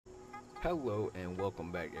Hello and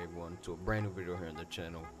welcome back everyone to a brand new video here on the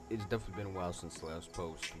channel. It's definitely been a while since the last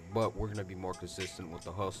post, but we're going to be more consistent with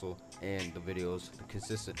the hustle and the videos, the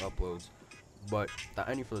consistent uploads. But without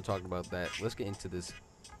any further talking about that, let's get into this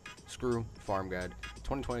screw farm guide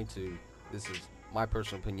 2022. This is my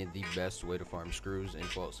personal opinion the best way to farm screws in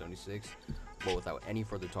Fallout 76. But without any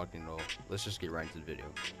further talking at all, let's just get right into the video.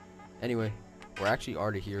 Anyway, we're actually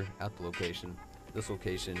already here at the location. This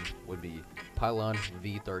location would be Pylon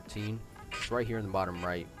V13. It's right here in the bottom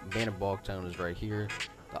right. Bandit Bog Town is right here.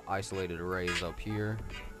 The isolated array is up here.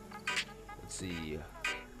 Let's see.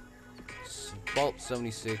 Vault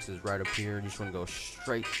 76 is right up here. You just want to go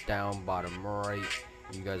straight down bottom right.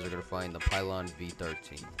 You guys are going to find the Pylon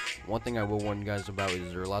V13. One thing I will warn you guys about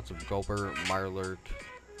is there are lots of Gulper, Mirelurk,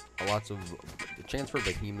 lots of the chance for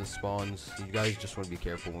behemoth spawns. You guys just want to be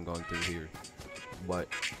careful when going through here. But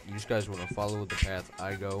you just guys want to follow the path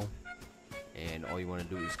I go, and all you want to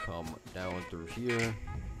do is come down through here,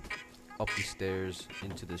 up the stairs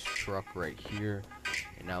into this truck right here.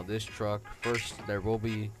 And now this truck, first there will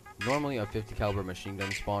be normally a 50 caliber machine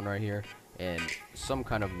gun spawn right here and some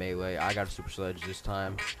kind of melee. I got a super sledge this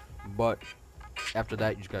time, but after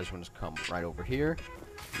that you guys want to come right over here.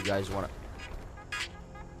 You guys want to,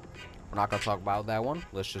 we're not gonna talk about that one.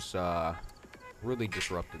 Let's just really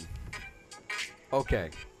disrupted. Okay,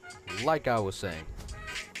 like I was saying,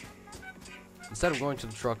 instead of going to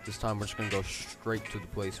the truck this time, we're just gonna go straight to the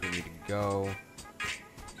place we need to go.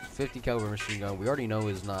 50 caliber machine gun, we already know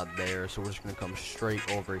is not there, so we're just gonna come straight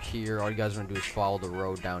over here. All you guys are gonna do is follow the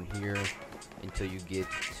road down here until you get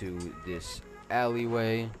to this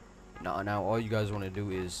alleyway. Now all you guys want to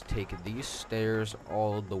do is take these stairs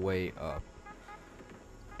all the way up.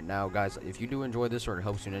 And now guys, if you do enjoy this or it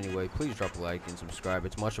helps you in any way, please drop a like and subscribe.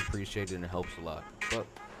 It's much appreciated and it helps a lot. But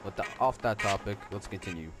off that topic, let's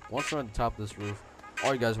continue. Once we're at the top of this roof,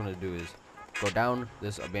 all you guys want to do is go down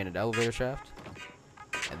this abandoned elevator shaft,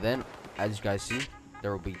 and then as you guys see,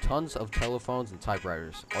 there will be tons of telephones and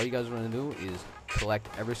typewriters. All you guys want to do is collect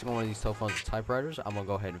every single one of these telephones and typewriters. I'm gonna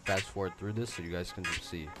go ahead and fast forward through this so you guys can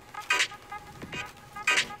see.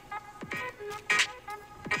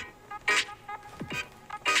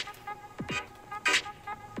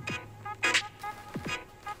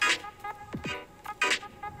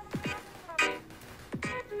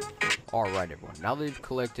 Alright everyone, now that you've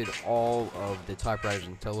collected all of the typewriters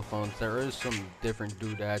and telephones, there is some different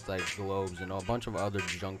doodads like globes and a bunch of other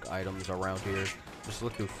junk items around here. Just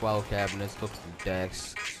look through file cabinets, look through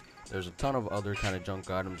desks. There's a ton of other kind of junk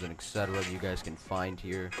items and etc. that you guys can find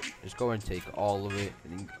here. Just go and take all of it,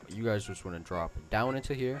 and you guys just want to drop it down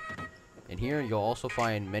into here. And here you'll also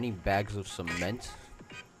find many bags of cement,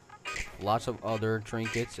 lots of other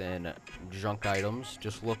trinkets and junk items.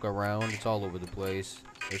 Just look around, it's all over the place.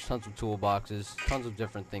 There's tons of toolboxes, tons of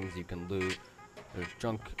different things you can loot. There's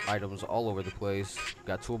junk items all over the place.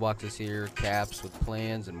 Got toolboxes here, caps with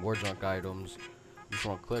plans and more junk items. You just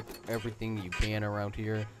want to collect everything you can around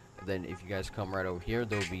here. And then if you guys come right over here,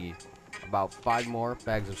 there'll be about 5 more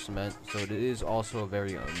bags of cement. So it is also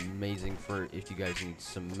very amazing for if you guys need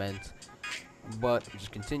cement. But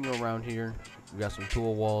just continue around here. We got some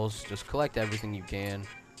tool walls. Just collect everything you can. And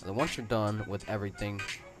then once you're done with everything,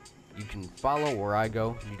 you can follow where I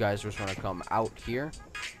go. You guys just want to come out here.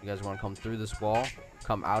 You guys want to come through this wall,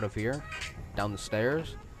 come out of here, down the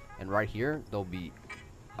stairs, and right here there'll be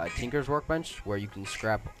a Tinker's Workbench where you can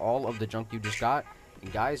scrap all of the junk you just got.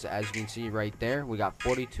 And guys, as you can see right there, we got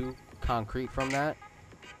 42 concrete from that,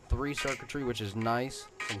 3 circuitry, which is nice,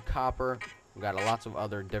 some copper. We got lots of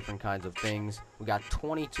other different kinds of things. We got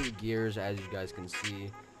 22 gears, as you guys can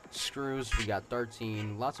see. Screws, we got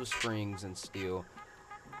 13, lots of springs and steel.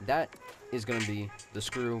 That is going to be the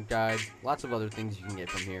screw guide. Lots of other things you can get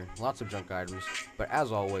from here. Lots of junk items. But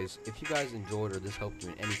as always, if you guys enjoyed or this helped you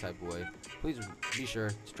in any type of way, please be sure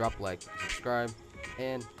to drop a like, subscribe,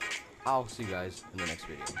 and I'll see you guys in the next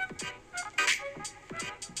video.